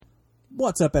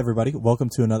What's up, everybody? Welcome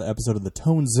to another episode of The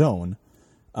Tone Zone.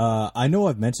 I know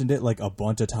I've mentioned it like a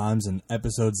bunch of times in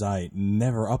episodes I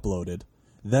never uploaded,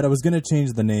 that I was going to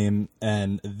change the name,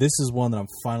 and this is one that I'm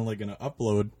finally going to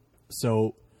upload,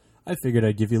 so I figured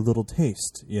I'd give you a little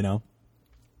taste, you know?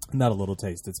 Not a little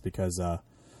taste, it's because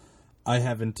I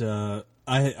haven't,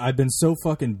 I've been so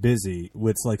fucking busy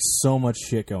with like so much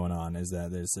shit going on, is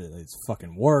that it's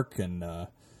fucking work and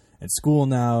school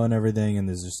now and everything, and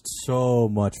there's just so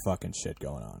much fucking shit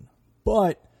going on.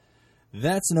 But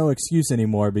that's no excuse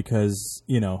anymore because,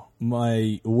 you know,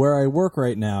 where I work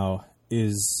right now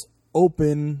is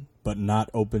open but not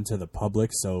open to the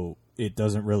public, so it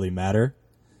doesn't really matter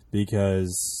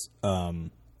because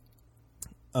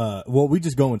we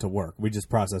just go into work. We just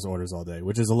process orders all day,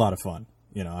 which is a lot of fun.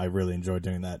 You know, I really enjoy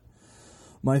doing that.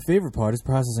 My favorite part is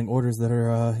processing orders that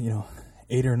are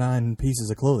 8 or 9 pieces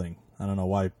of clothing. I don't know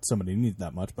why somebody needs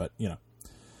that much, but, you know.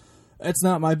 It's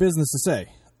not my business to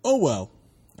say. Oh, well.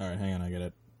 All right, hang on. I got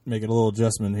to make it a little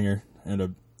adjustment here and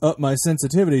to up my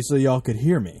sensitivity so y'all could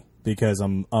hear me, because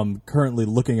I'm currently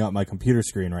looking at my computer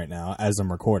screen right now as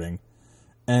I'm recording,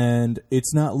 and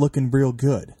it's not looking real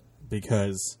good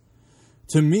because,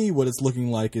 to me, what it's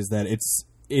looking like is that it's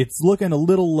looking a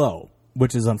little low,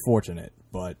 which is unfortunate,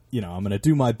 but, you know, I'm going to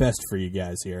do my best for you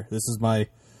guys here. This is my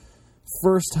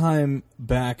first time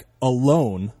back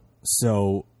alone,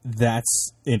 so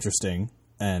that's interesting.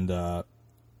 And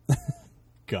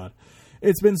God,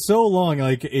 it's been so long.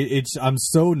 Like I'm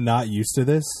so not used to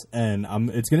this, and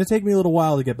it's gonna take me a little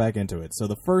while to get back into it. So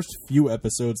the first few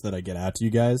episodes that I get out to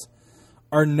you guys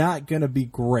are not gonna be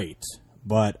great,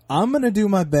 but I'm gonna do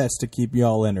my best to keep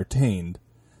y'all entertained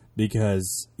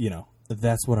because, you know,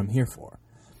 that's what I'm here for.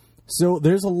 So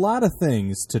there's a lot of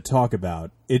things to talk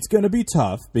about. It's going to be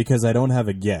tough because I don't have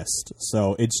a guest,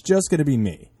 so it's just going to be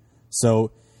me.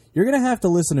 So you're going to have to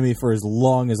listen to me for as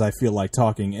long as I feel like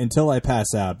talking until I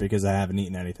pass out because I haven't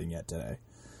eaten anything yet today.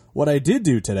 What I did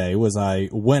do today was I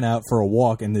went out for a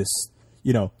walk in this,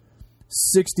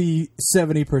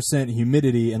 60-70%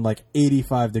 humidity and like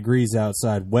 85 degrees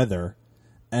outside weather,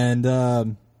 and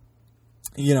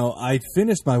I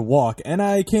finished my walk, and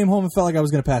I came home and felt like I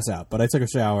was going to pass out, but I took a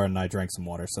shower, and I drank some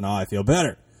water, so now I feel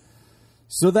better.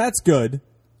 So that's good.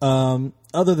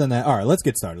 Other than that, all right, let's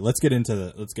get started. Let's get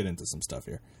into some stuff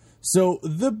here. So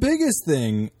the biggest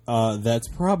thing that's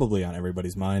probably on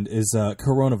everybody's mind is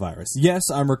coronavirus. Yes,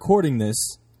 I'm recording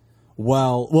this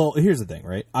well, here's the thing,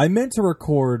 right? I meant to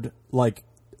record, like,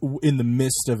 in the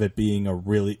midst of this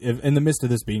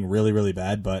being really, really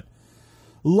bad, but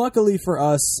luckily for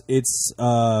us, it's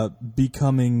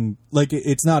becoming, like,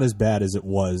 it's not as bad as it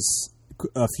was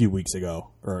a few weeks ago,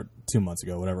 or 2 months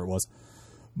ago, whatever it was.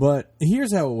 But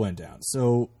here's how it went down.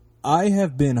 So I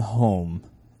have been home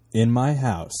in my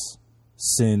house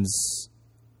since,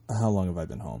 how long have I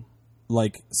been home?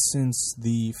 Like, since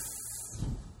the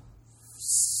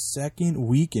second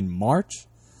week in March,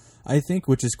 I think,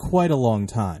 which is quite a long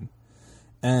time.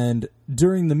 And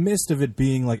during the midst of it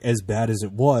being, like, as bad as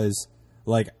it was,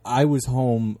 like, I was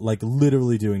home, like,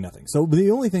 literally doing nothing. So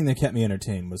the only thing that kept me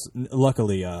entertained was,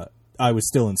 luckily, I was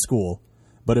still in school,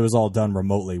 but it was all done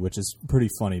remotely, which is pretty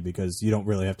funny because you don't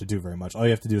really have to do very much. All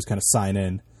you have to do is kind of sign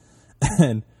in.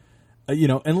 And,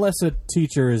 unless a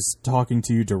teacher is talking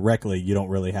to you directly, you don't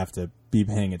really have to be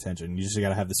paying attention. You just got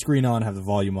to have the screen on, have the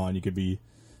volume on. You could be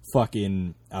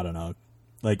fucking, I don't know,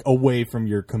 like, away from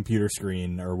your computer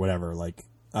screen or whatever. Like,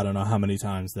 I don't know how many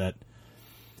times that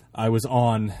I was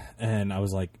on and I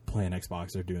was like playing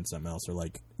Xbox or doing something else or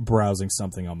like browsing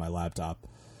something on my laptop.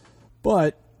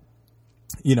 But,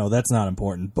 that's not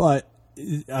important. But,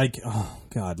 like, oh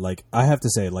God, like, I have to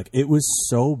say, like, it was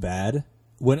so bad.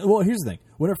 Here's the thing.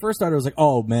 When it first started, I was like,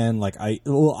 oh man, like, I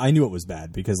knew it was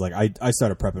bad because, like, I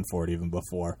started prepping for it even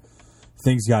before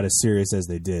things got as serious as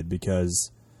they did,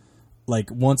 because,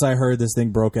 like, once I heard this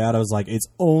thing broke out, I was like, it's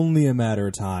only a matter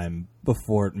of time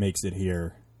before it makes it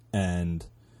here. And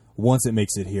once it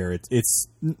makes it here, it's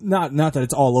not that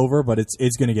it's all over, but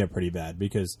it's going to get pretty bad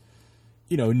because,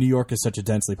 New York is such a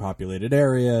densely populated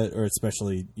area, or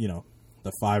especially,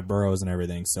 the 5 boroughs and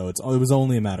everything. So it was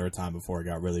only a matter of time before it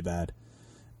got really bad.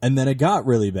 And then it got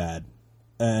really bad.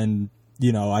 And,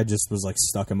 I just was like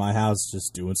stuck in my house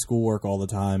just doing schoolwork all the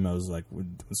time. I was like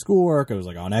doing schoolwork. I was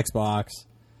like on Xbox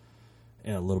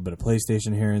and a little bit of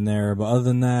PlayStation here and there. But other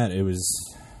than that, it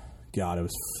was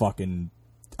fucking,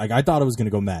 like, I thought I was going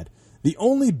to go mad. The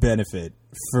only benefit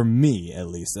for me, at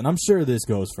least, and I'm sure this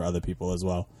goes for other people as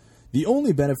well, the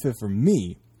only benefit for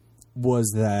me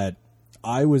was that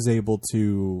I was able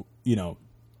to,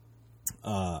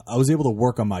 I was able to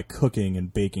work on my cooking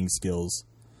and baking skills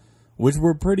which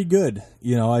were pretty good.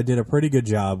 You know, I did a pretty good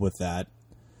job with that.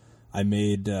 I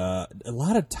made a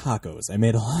lot of tacos.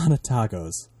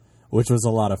 Which was a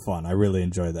lot of fun. I really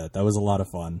enjoyed that. That was a lot of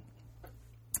fun.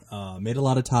 Made a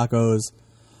lot of tacos.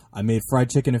 I made fried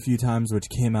chicken a few times, which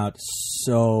came out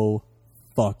so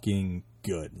fucking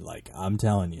good. Like, I'm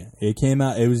telling you. It came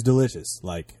out, it was delicious.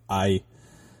 Like,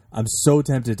 I'm so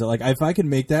tempted to, like, if I could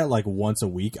make that, like, once a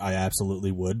week, I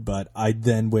absolutely would, but I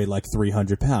then weighed, like,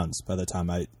 300 pounds by the time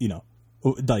I, you know,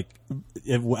 like,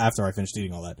 after I finished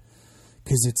eating all that.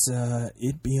 Because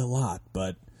it'd be a lot,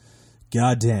 but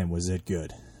goddamn was it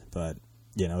good. But,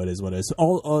 you know, it is what it is.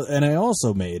 And I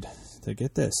also made, to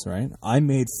get this, right, I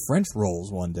made French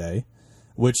rolls one day,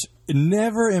 which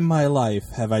never in my life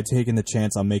have I taken the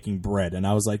chance on making bread. And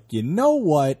I was like, you know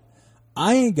what?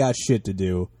 I ain't got shit to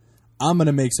do. I'm going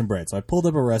to make some bread. So I pulled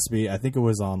up a recipe. I think it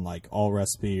was on, like, All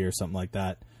Recipe or something like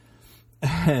that.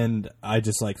 And I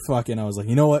just, like, fuck it. And I was like,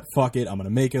 you know what? Fuck it. I'm going to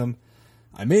make them.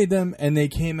 I made them, and they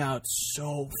came out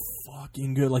so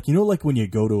fucking good. Like, you know, like when you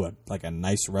go to a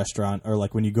nice restaurant, or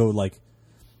like when you go, like,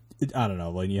 I don't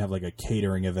know, when you have like a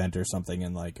catering event or something,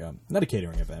 and like, not a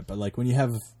catering event, but like when you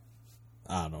have,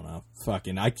 I don't know,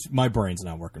 my brain's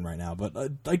not working right now, but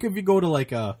like if you go to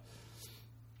like a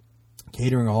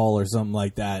catering hall or something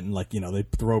like that, and like, you know, they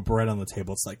throw bread on the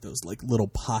table, it's like those like little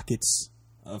pockets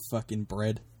of fucking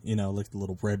bread, you know, like the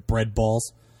little bread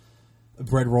balls.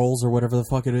 Bread rolls or whatever the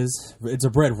fuck it is. It's a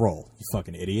bread roll, you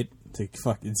fucking idiot.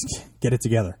 Get it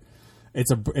together. It's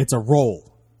a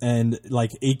roll. And like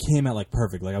it came out like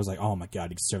perfect. Like I was like, oh my god,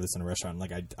 you can serve this in a restaurant.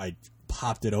 Like I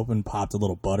popped it open, popped a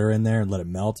little butter in there and let it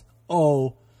melt.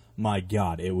 Oh my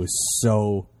god, it was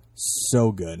so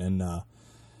good. And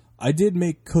I did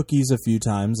make cookies a few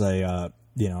times. I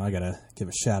gotta give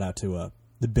a shout out to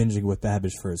the Binging with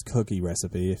Babbage for his cookie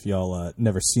recipe. If y'all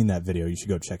never seen that video, you should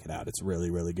go check it out. It's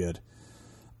really, really good.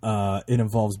 It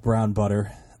involves brown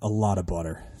butter, a lot of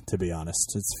butter, to be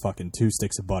honest. It's fucking 2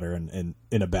 sticks of butter in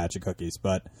a batch of cookies,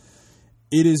 but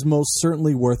it is most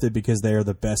certainly worth it because they are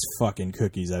the best fucking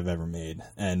cookies I've ever made,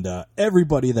 and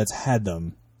everybody that's had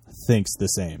them thinks the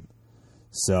same.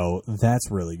 So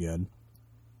that's really good.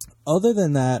 Other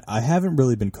than that, I haven't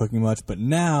really been cooking much, but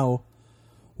now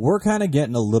we're kind of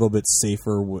getting a little bit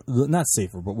safer, not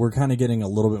safer, but we're kind of getting a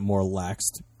little bit more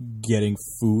laxed getting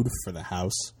food for the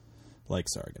house. Like,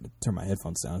 sorry, I gotta turn my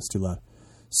headphones down, it's too loud.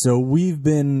 So we've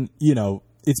been, you know,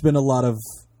 it's been a lot of,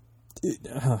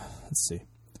 let's see,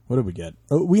 what did we get?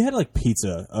 Oh, we had like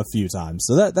pizza a few times,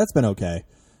 so that's been okay.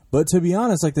 But to be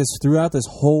honest, like throughout this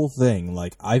whole thing,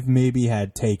 like I've maybe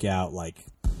had takeout like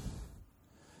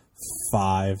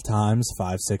 5,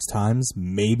 6 times,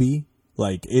 maybe.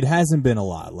 Like, it hasn't been a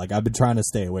lot. Like, I've been trying to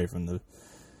stay away from the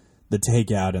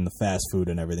takeout and the fast food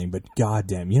and everything. But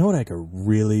goddamn, you know what I could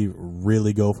really,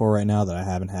 really go for right now that I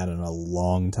haven't had in a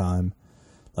long time?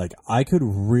 Like, I could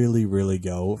really, really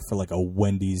go for, like, a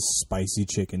Wendy's spicy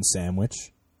chicken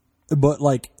sandwich. But,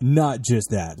 like, not just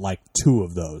that. Like, 2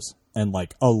 of those. And,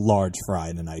 like, a large fry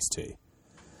and an iced tea.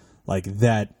 Like,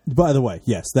 that. By the way,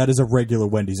 yes, that is a regular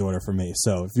Wendy's order for me.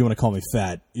 So, if you want to call me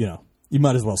fat, you know, you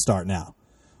might as well start now.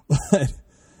 But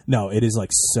no, it is like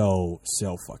so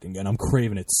fucking good. I'm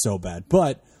craving it so bad.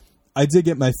 But I did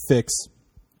get my fix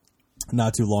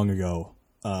not too long ago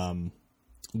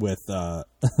with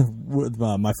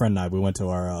my friend and I. We went to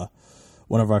our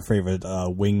one of our favorite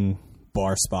wing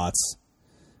bar spots,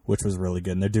 which was really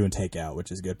good. And they're doing takeout, which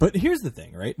is good. But here's the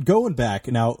thing, right? Going back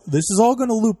now, this is all going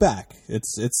to loop back.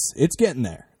 It's getting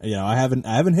there. You know, I haven't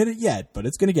hit it yet, but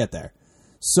it's going to get there.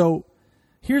 So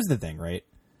here's the thing, right?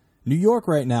 New York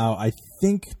right now, I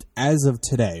think as of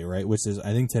today, right, which is,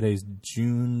 I think today's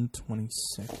June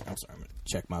 22nd. I'm sorry, I'm going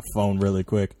to check my phone really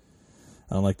quick.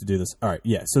 I don't like to do this. All right,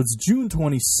 yeah, so it's June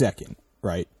 22nd,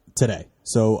 right, today.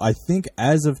 So I think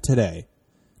as of today,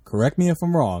 correct me if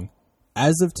I'm wrong,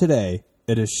 as of today,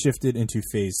 it has shifted into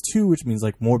phase 2, which means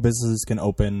like more businesses can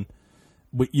open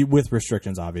with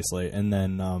restrictions, obviously, and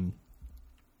then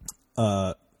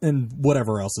and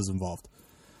whatever else is involved.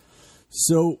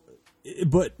 So,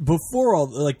 but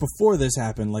before this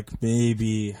happened, like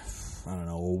maybe, I don't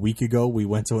know, a week ago, we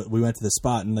went to the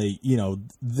spot, and they, you know,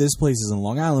 this place is in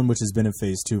Long Island, which has been in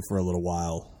phase 2 for a little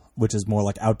while, which is more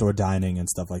like outdoor dining and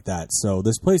stuff like that. So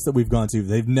this place that we've gone to,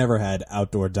 they've never had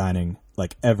outdoor dining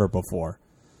like ever before.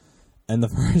 And the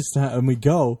first time we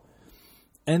go,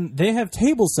 and they have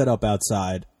tables set up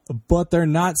outside, but they're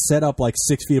not set up like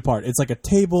 6 feet apart. It's like a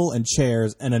table and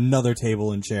chairs and another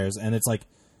table and chairs, and it's like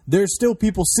there's still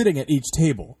people sitting at each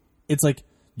table. It's like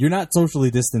you're not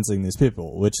socially distancing these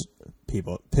people,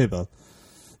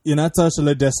 you're not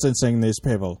socially distancing these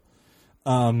people.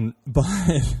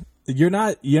 But you're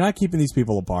not keeping these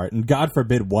people apart, and God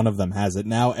forbid one of them has it.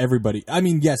 Now everybody, I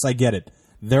mean, yes, I get it.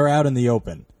 They're out in the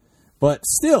open. But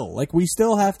still, like, we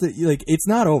still have to, like, it's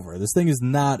not over. This thing is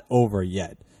not over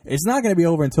yet. It's not going to be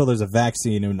over until there's a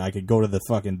vaccine and I could go to the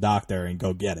fucking doctor and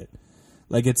go get it.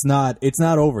 Like, it's not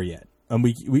over yet. And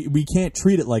we can't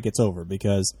treat it like it's over,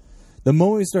 because the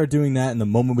moment we start doing that and the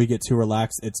moment we get too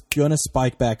relaxed, it's going to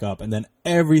spike back up, and then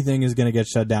everything is going to get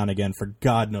shut down again for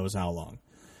God knows how long.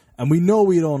 And we know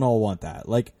we don't all want that.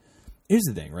 Like, here's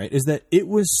the thing, right, is that it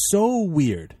was so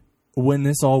weird when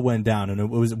this all went down, and it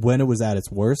was when it was at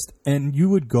its worst, and you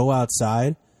would go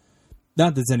outside.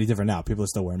 Not that it's any different now. People are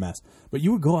still wearing masks. But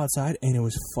you would go outside, and it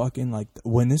was fucking like,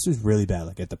 when this was really bad,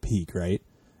 like at the peak, right?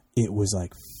 It was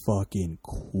like fucking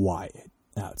quiet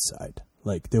outside.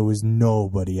 Like, there was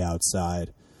nobody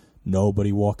outside.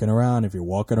 Nobody walking around. If you're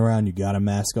walking around, you got a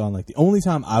mask on. Like, the only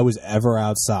time I was ever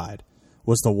outside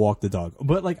was to walk the dog.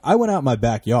 But, like, I went out in my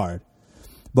backyard.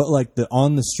 But, like,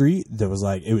 on the street, there was,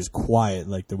 like, it was quiet.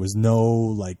 Like, there was no,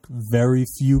 like, very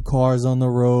few cars on the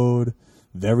road,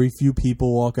 very few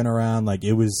people walking around. Like,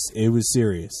 it was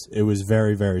serious. It was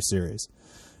very, very serious.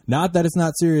 Not that it's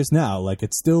not serious now. Like,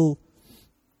 it's still,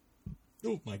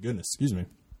 oh, my goodness, excuse me.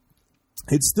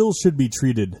 It still should be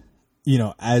treated, you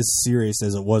know, as serious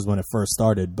as it was when it first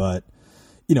started. But,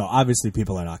 you know, obviously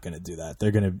people are not going to do that.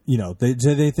 They're going to, you know,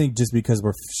 they think just because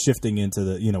we're shifting into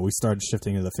the, you know, we started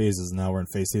shifting into the phases and now we're in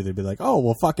phase 2, they'd be like, oh,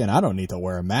 well, fucking, I don't need to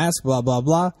wear a mask, blah, blah,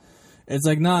 blah. It's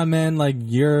like, nah, man, like,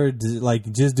 you're,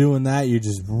 like, just doing that, you're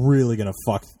just really going to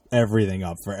fuck everything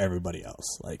up for everybody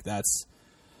else. Like,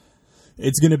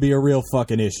 it's going to be a real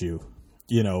fucking issue,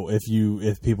 you know,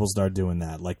 if people start doing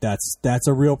that. Like, that's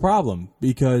a real problem,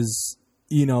 because,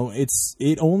 you know,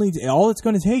 all it's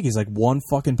going to take is like one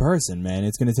fucking person, man.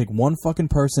 It's going to take one fucking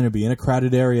person to be in a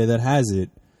crowded area that has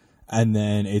it, and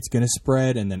then it's going to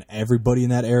spread, and then everybody in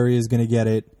that area is going to get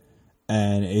it,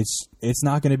 and it's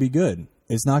not going to be good.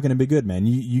 It's not going to be good, man.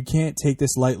 You can't take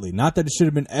this lightly. Not that it should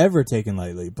have been ever taken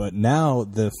lightly, but now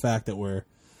the fact that we're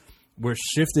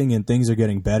shifting and things are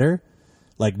getting better,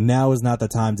 like, now is not the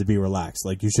time to be relaxed.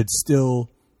 Like, you should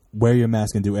still wear your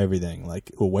mask and do everything.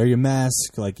 Like, wear your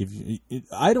mask. Like,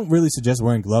 I don't really suggest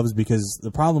wearing gloves, because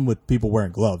the problem with people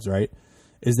wearing gloves, right,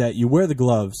 is that you wear the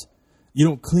gloves, you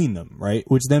don't clean them, right?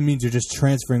 Which then means you're just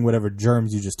transferring whatever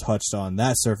germs you just touched on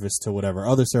that surface to whatever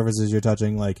other surfaces you're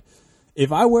touching. Like,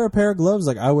 if I wear a pair of gloves,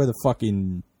 like, I wear the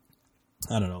fucking,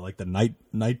 I don't know, like the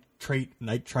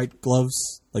nitrite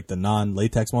gloves, like the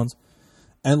non-latex ones.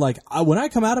 And, like, when I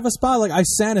come out of a spot, like, I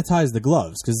sanitize the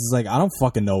gloves, because it's like, I don't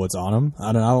fucking know what's on them.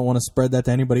 I don't want to spread that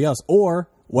to anybody else. Or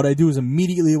what I do is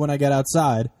immediately when I get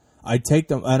outside, I take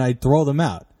them and I throw them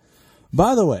out.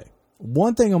 By the way,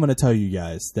 one thing I'm going to tell you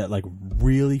guys that, like,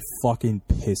 really fucking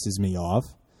pisses me off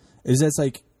is that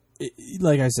it's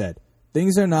like I said,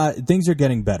 things are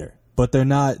getting better, but they're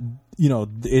not, you know,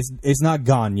 it's not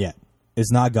gone yet.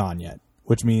 It's not gone yet,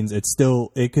 which means it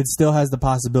could still has the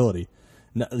possibility.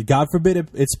 God forbid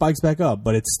it spikes back up,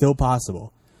 but it's still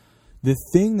possible. The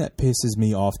thing that pisses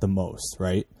me off the most,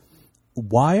 right?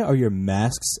 Why are your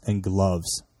masks and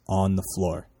gloves on the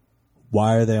floor?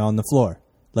 Why are they on the floor?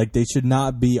 Like, they should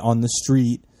not be on the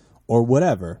street or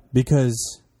whatever,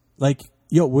 because, like,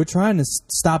 yo, we're trying to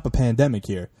stop a pandemic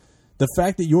here. The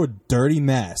fact that your dirty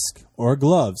mask or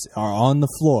gloves are on the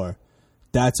floor,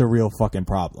 that's a real fucking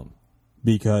problem,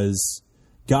 because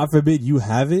God forbid you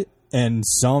have it and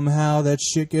somehow that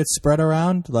shit gets spread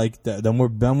around, like, then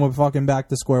we're fucking back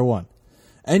to square one.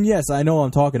 And yes, I know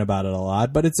I'm talking about it a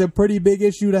lot, but it's a pretty big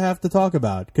issue to have to talk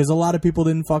about, because a lot of people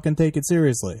didn't fucking take it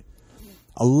seriously.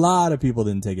 A lot of people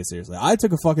didn't take it seriously. I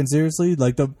took it fucking seriously.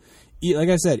 Like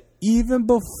I said, even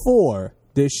before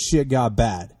this shit got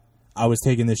bad, I was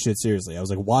taking this shit seriously. I was,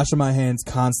 like, washing my hands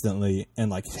constantly and,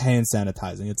 like, hand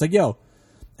sanitizing. It's like, yo,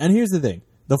 and here's the thing.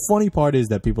 The funny part is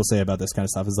that people say about this kind of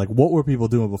stuff is, like, what were people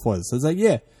doing before this? So it's like,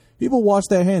 yeah, people wash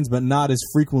their hands, but not as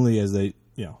frequently as they,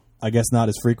 you know, I guess not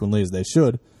as frequently as they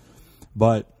should.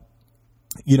 But,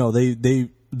 you know,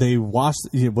 they wash,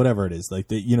 whatever it is. Like,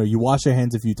 you know, you wash your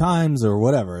hands a few times or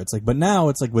whatever. It's like, but now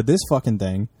it's like with this fucking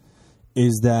thing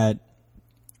is that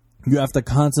you have to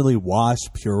constantly wash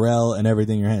Purell and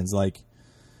everything in your hands. Like,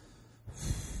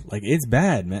 it's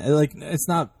bad, man. Like, it's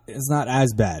not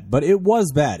as bad, but it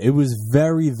was bad. It was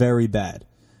very, very bad.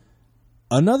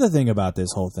 Another thing about this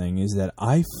whole thing is that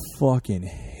I fucking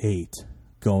hate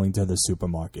going to the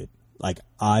supermarket. Like,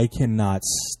 I cannot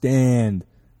stand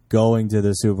going to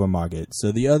the supermarket.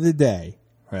 So the other day,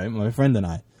 right, my friend and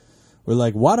I were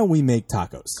like, why don't we make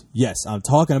tacos? Yes, I'm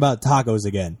talking about tacos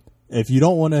again. If you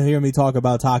don't want to hear me talk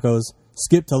about tacos,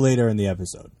 skip to later in the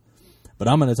episode. But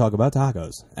I'm going to talk about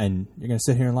tacos, and you're going to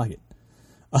sit here and like it.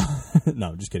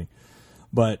 No, just kidding.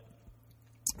 But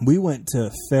we went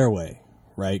to Fairway,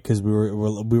 right? Because we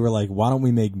were like, why don't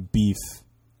we make beef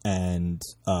and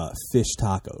fish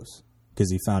tacos? Because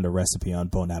he found a recipe on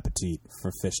Bon Appetit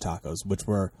for fish tacos, which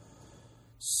were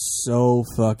so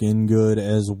fucking good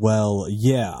as well.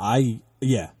 Yeah,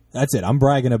 that's it. I'm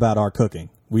bragging about our cooking.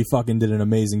 We fucking did an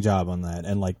amazing job on that.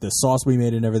 And, like, the sauce we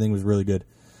made and everything was really good.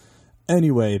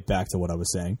 Anyway, back to what I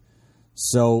was saying.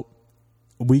 So,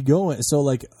 we go in. So,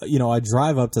 like, you know, I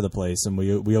drive up to the place, and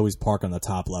we always park on the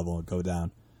top level and go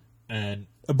down. And,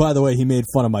 by the way, he made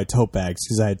fun of my tote bags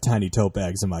because I had tiny tote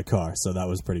bags in my car. So, that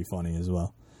was pretty funny as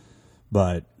well.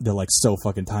 But they're, like, so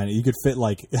fucking tiny. You could fit,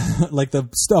 like, like the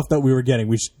stuff that we were getting,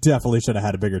 we definitely should have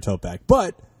had a bigger tote bag.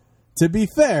 But, to be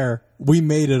fair, we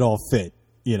made it all fit,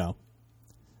 you know.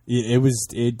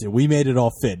 We made it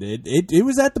all fit. It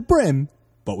was at the brim,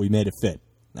 but we made it fit.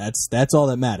 That's all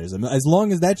that matters. As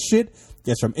long as that shit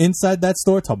gets from inside that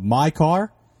store to my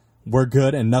car, we're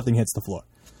good and nothing hits the floor.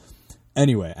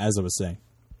 Anyway, as I was saying.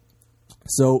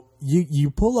 So,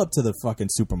 you pull up to the fucking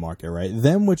supermarket, right?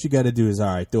 Then what you got to do is,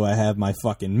 all right, do I have my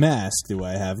fucking mask? Do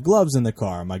I have gloves in the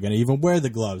car? Am I going to even wear the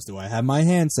gloves? Do I have my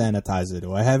hand sanitizer?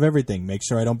 Do I have everything? Make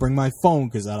sure I don't bring my phone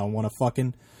because I don't want to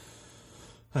fucking...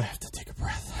 I have to take a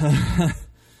breath.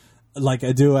 Like,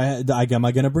 am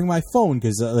I going to bring my phone?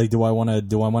 Because, like, do I want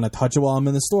to touch it while I'm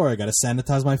in the store? I got to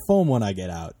sanitize my phone when I get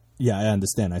out. Yeah, I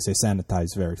understand. I say sanitize,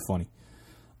 very funny.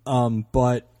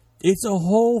 But it's a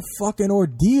whole fucking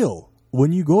ordeal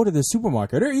when you go to the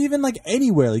supermarket, or even, like,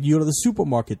 anywhere. Like, you go to the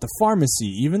supermarket, the pharmacy,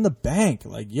 even the bank.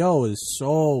 Like, yo, there's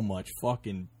so much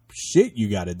fucking shit you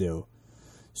got to do.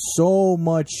 So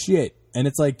much shit. And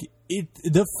it's like,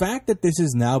 the fact that this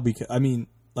is now, because, I mean,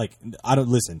 like, I don't,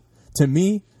 listen, to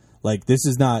me, like, this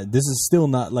is still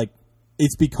not, like,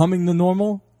 it's becoming the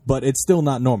normal, but it's still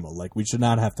not normal. Like, we should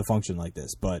not have to function like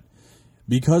this. But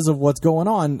because of what's going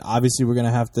on, obviously we're going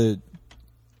to have to,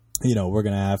 you know,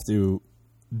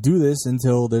 do this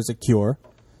until there's a cure.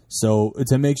 So,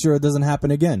 to make sure it doesn't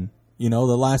happen again. You know,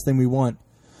 the last thing we want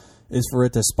is for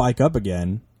it to spike up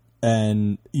again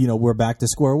and, you know, we're back to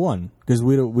square one. Because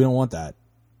we don't want that.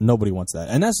 Nobody wants that.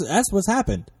 And that's what's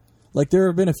happened. Like, there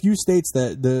have been a few states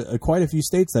quite a few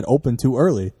states that opened too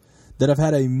early that have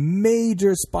had a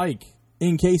major spike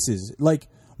in cases. Like,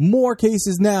 more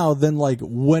cases now than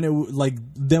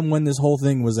when this whole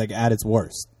thing was, like, at its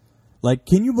worst. Like,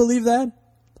 can you believe that?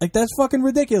 Like, that's fucking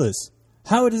ridiculous.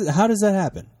 How does that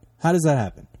happen? How does that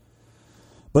happen?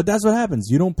 But that's what happens.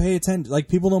 You don't pay attention. Like,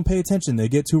 people don't pay attention. They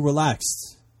get too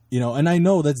relaxed. You know, and I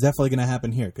know that's definitely going to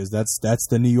happen here because that's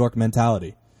the New York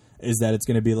mentality. Is that it's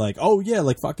going to be like, oh, yeah,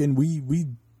 like, fucking, we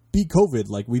beat COVID,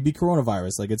 like, we beat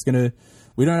coronavirus, like,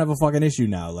 we don't have a fucking issue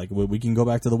now, like, we can go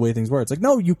back to the way things were. It's like,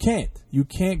 no, you can't. You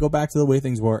can't go back to the way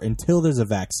things were until there's a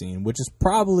vaccine, which is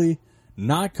probably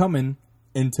not coming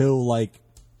until, like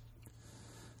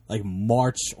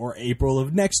March or April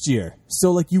of next year.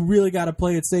 So, like, you really got to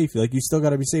play it safe. Like, you still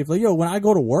got to be safe. Like, yo, when I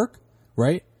go to work,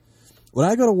 right? When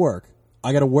I go to work,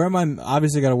 I got to wear my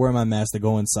mask to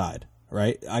go inside.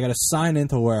 Right? I got to sign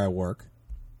into where I work,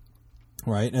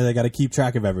 right? And I got to keep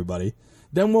track of everybody.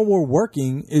 Then when we're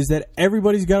working is that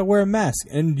everybody's got to wear a mask.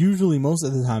 And usually most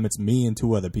of the time it's me and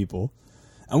two other people.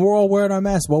 And we're all wearing our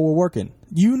masks while we're working.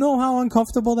 You know how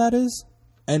uncomfortable that is?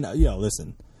 And,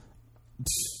 listen,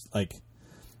 like,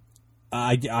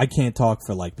 I can't talk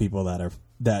for, like, people that are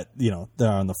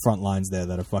on the front lines there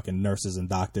that are fucking nurses and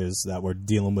doctors that were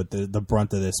dealing with the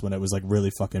brunt of this when it was, like,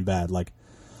 really fucking bad. Like,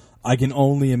 I can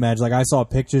only imagine, like, I saw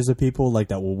pictures of people, like,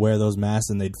 that will wear those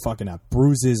masks and they'd fucking have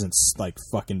bruises and, like,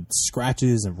 fucking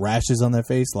scratches and rashes on their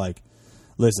face. Like,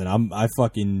 listen, I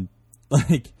fucking,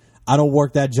 like, I don't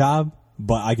work that job,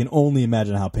 but I can only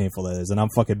imagine how painful that is. And I'm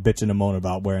fucking bitching and moaning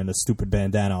about wearing a stupid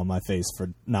bandana on my face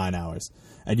for 9 hours.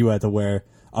 And you had to wear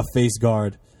a face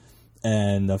guard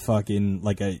and a fucking,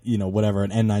 like, an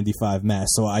N95 mask.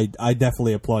 So I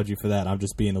definitely applaud you for that. I'm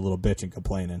just being a little bitch and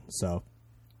complaining, so.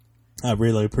 I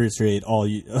really appreciate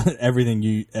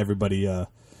everything everybody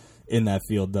in that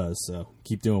field does. So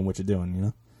keep doing what you're doing, you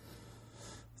know.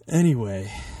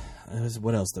 Anyway,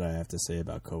 what else did I have to say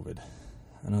about COVID?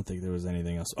 I don't think there was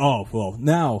anything else. Oh, well,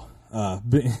 now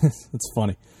it's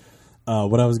funny.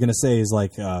 What I was gonna say is,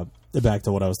 like, back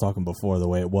to what I was talking before, the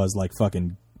way it was, like,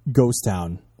 fucking ghost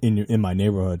town in my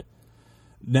neighborhood.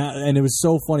 Now, and it was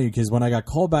so funny because when I got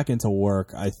called back into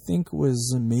work, I think it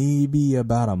was maybe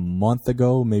about a month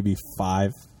ago, maybe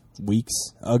 5 weeks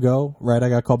ago, right? I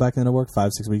got called back into work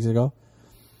 5-6 weeks ago.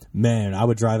 Man, I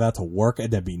would drive out to work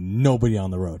and there'd be nobody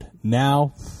on the road.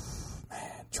 Now,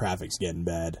 man, traffic's getting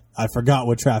bad. I forgot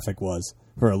what traffic was.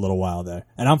 for a little while there.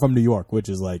 And I'm from New York, which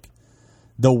is like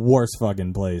the worst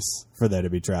fucking place for there to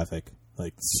be traffic.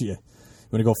 Like, shit. You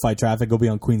want to go fight traffic? Go be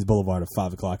on Queens Boulevard at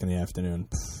 5 o'clock in the afternoon.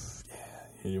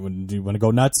 Yeah. You want to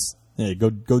go nuts? Yeah, go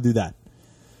do that.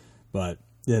 But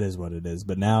it is what it is.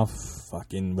 But now,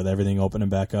 fucking with everything opening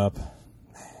back up,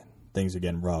 man, things are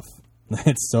getting rough.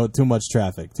 It's too much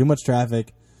traffic.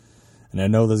 And I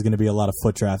know there's going to be a lot of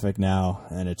foot traffic now,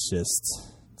 and it's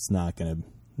not going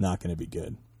to be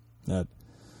good.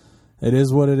 It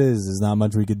is what it is. There's not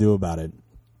much we could do about it.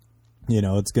 You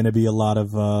know, it's going to be a lot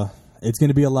of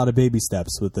baby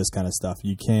steps with this kind of stuff.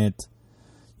 You can't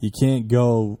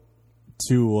go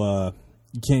too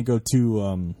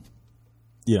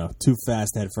too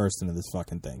fast head first into this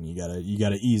fucking thing. You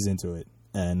gotta ease into it,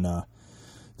 and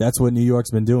that's what New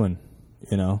York's been doing.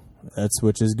 You know,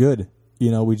 which is good. You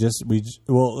know,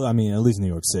 I mean, at least New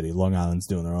York City. Long Island's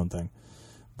doing their own thing,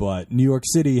 but New York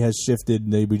City has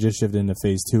shifted. We just shifted into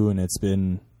phase 2, and it's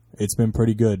been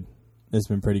pretty good. It's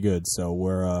been pretty good.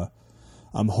 So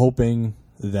I'm hoping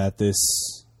that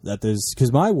there's,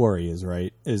 because my worry is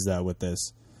that with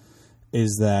this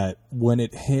is that when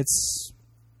it hits,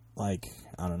 like,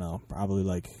 I don't know, probably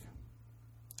like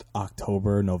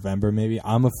October, November maybe,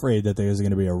 I'm afraid that there's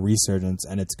going to be a resurgence,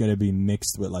 and it's going to be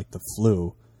mixed with like the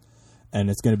flu, and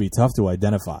it's going to be tough to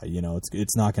identify. You know,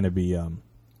 it's not going to be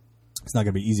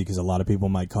easy, because a lot of people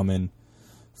might come in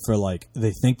for, like,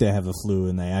 they think they have the flu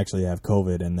and they actually have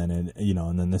COVID, and then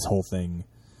and then this whole thing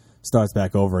starts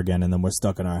back over again, and then we're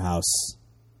stuck in our house,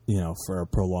 you know, for a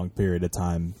prolonged period of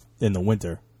time in the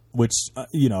winter, which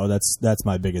that's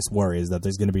my biggest worry, is that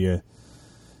there's going to be a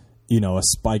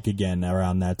spike again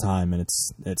around that time, and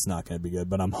it's not going to be good.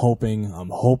 But I'm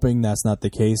hoping that's not the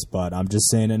case, but I'm just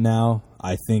saying it now.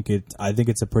 I think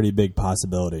it's a pretty big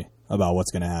possibility about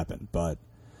what's going to happen, but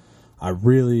I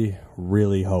really,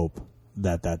 really hope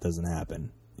that doesn't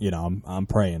happen. You know, I'm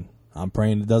praying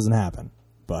it doesn't happen,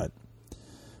 but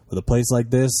with a place like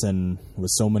this and with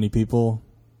so many people,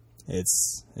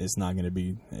 it's not going to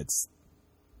be,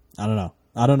 I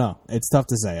don't know. It's tough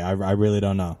to say. I really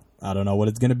don't know. I don't know what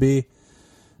it's going to be,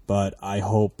 but I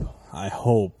hope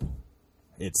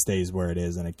it stays where it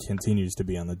is and it continues to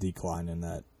be on the decline, and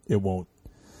that it won't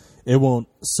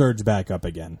surge back up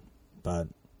again. But,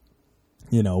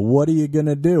 you know, what are you going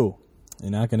to do?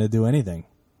 You're not going to do anything.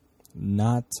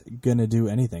 Not going to do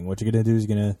anything. What you're going to do is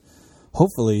going to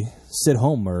hopefully sit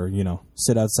home, or, you know,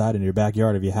 sit outside in your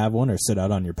backyard if you have one, or sit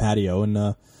out on your patio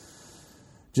and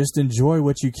just enjoy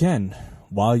what you can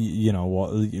while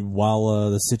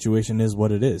the situation is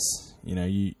what it is. You know,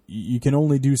 you can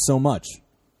only do so much.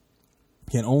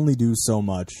 You can only do so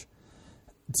much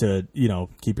to, you know,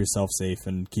 keep yourself safe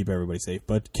and keep everybody safe.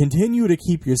 But continue to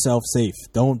keep yourself safe.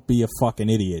 Don't be a fucking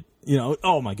idiot. You know,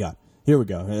 oh my God. Here we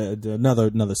go.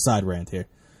 Another side rant here.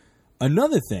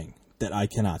 Another thing that I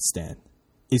cannot stand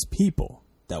is people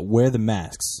that wear the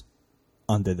masks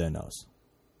under their nose.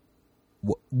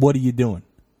 What are you doing?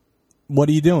 What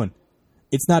are you doing?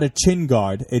 It's not a chin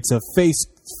guard. It's a face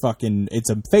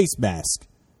mask,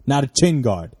 not a chin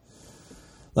guard.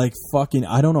 Like, fucking,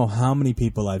 I don't know how many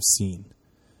people I've seen,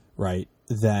 right,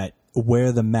 that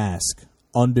wear the mask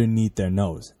underneath their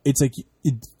nose. It's like,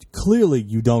 clearly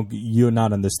you're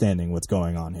not understanding what's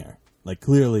going on here. Like,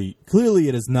 clearly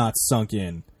it is not sunk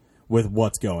in with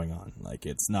what's going on. Like,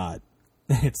 it's not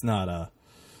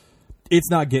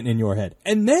getting in your head.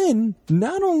 And then,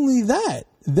 not only that,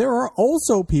 there are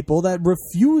also people that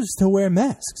refuse to wear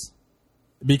masks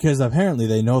because apparently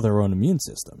they know their own immune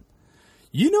system.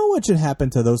 You know what should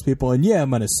happen to those people? And yeah, I'm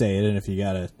going to say it, and if you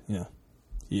got to,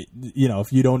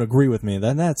 if you don't agree with me,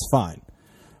 then that's fine.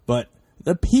 But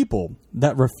the people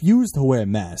that refuse to wear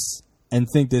masks and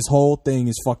think this whole thing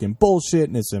is fucking bullshit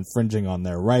and it's infringing on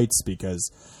their rights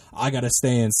because I got to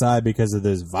stay inside because of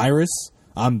this virus,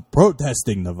 I'm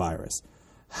protesting the virus.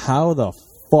 How the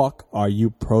fuck are you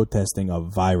protesting a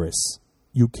virus?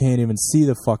 You can't even see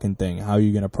the fucking thing. How are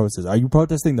you going to protest? Are you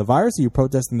protesting the virus, or are you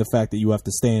protesting the fact that you have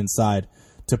to stay inside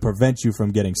to prevent you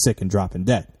from getting sick and dropping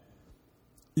dead?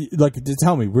 Like,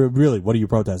 tell me, really, what are you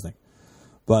protesting?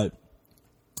 But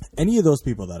any of those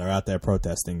people that are out there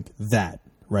protesting that,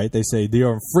 right? They say they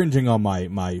are infringing on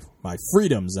my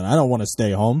freedoms and I don't want to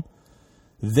stay home.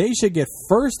 They should get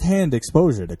firsthand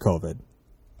exposure to COVID,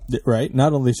 right?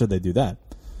 Not only should they do that,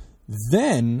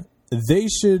 then they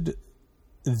should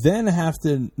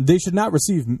not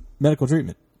receive medical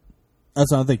treatment.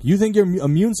 That's what I think. You think your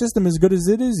immune system is good as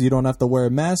it is? You don't have to wear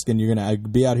a mask and you're going to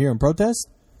be out here and protest?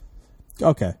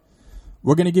 Okay.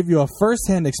 We're going to give you a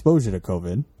first-hand exposure to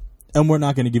COVID, and we're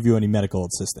not going to give you any medical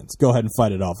assistance. Go ahead and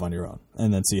fight it off on your own,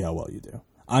 and then see how well you do.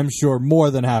 I'm sure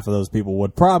more than half of those people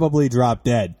would probably drop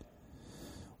dead,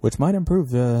 which might improve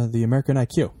the American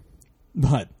IQ.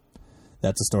 But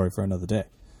that's a story for another day.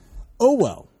 Oh,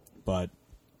 well, but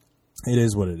it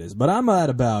is what it is. But I'm at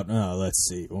about, let's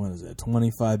see, what is it,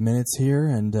 25 minutes here,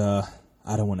 and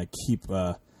I don't want to keep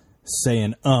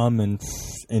saying and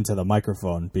into the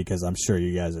microphone because I'm sure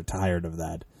you guys are tired of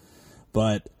that.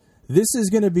 But this is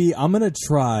going to be, I'm going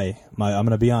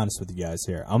to be honest with you guys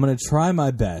here. I'm going to try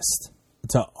my best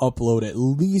to upload at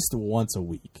least once a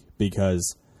week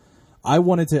because I've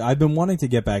been wanting to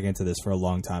get back into this for a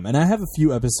long time. And I have a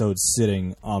few episodes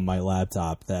sitting on my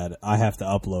laptop that I have to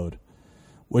upload,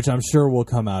 which I'm sure will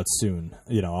come out soon.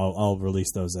 You know, I'll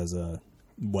release those as a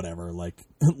whatever, like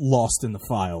lost in the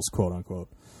files, quote unquote.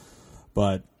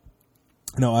 But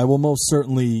no, I will most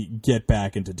certainly get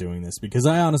back into doing this because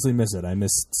I honestly miss it. I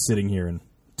miss sitting here and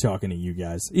talking to you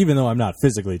guys, even though I'm not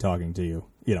physically talking to you,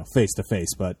 face to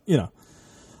face. But,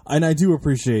 and I do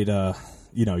appreciate,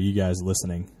 you guys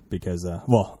listening because,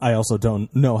 I also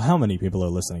don't know how many people are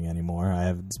listening anymore.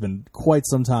 It's been quite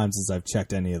some time since I've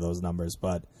checked any of those numbers.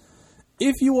 But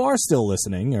if you are still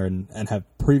listening and have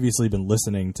previously been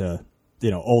listening to,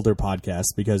 older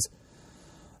podcasts, because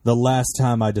the last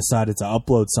time I decided to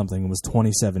upload something was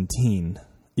 2017,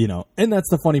 and that's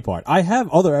the funny part. I have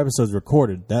other episodes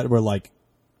recorded that were like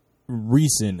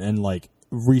recent, and like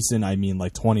recent, I mean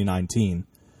like 2019,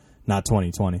 not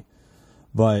 2020.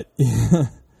 But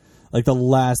like the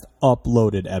last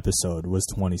uploaded episode was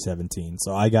 2017,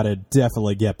 so I got to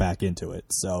definitely get back into it.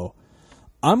 So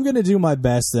I'm going to do my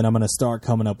best, and I'm going to start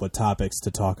coming up with topics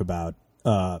to talk about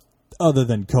other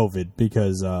than COVID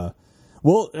because,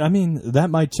 that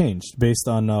might change based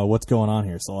on what's going on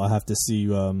here. So I'll have to see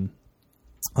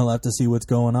what's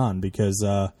going on because,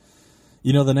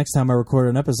 the next time I record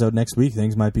an episode next week,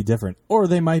 things might be different, or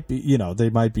they might be, they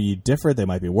might be different. They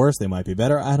might be worse. They might be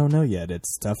better. I don't know yet.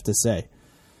 It's tough to say,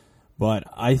 but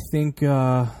I think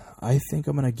I'm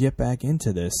going to get back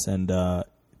into this and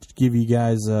give you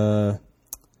guys some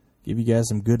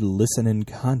good listening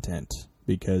content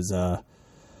because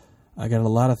I got a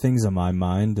lot of things on my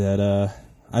mind that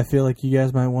I feel like you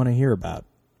guys might want to hear about.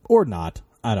 Or not.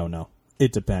 I don't know.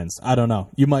 It depends. I don't know.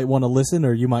 You might want to listen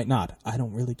or you might not. I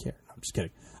don't really care. No, I'm just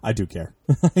kidding. I do care.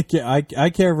 I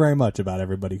care very much about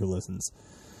everybody who listens.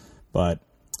 But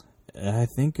I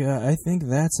think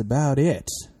that's about it.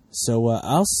 So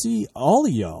I'll see all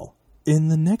of y'all in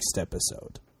the next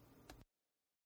episode.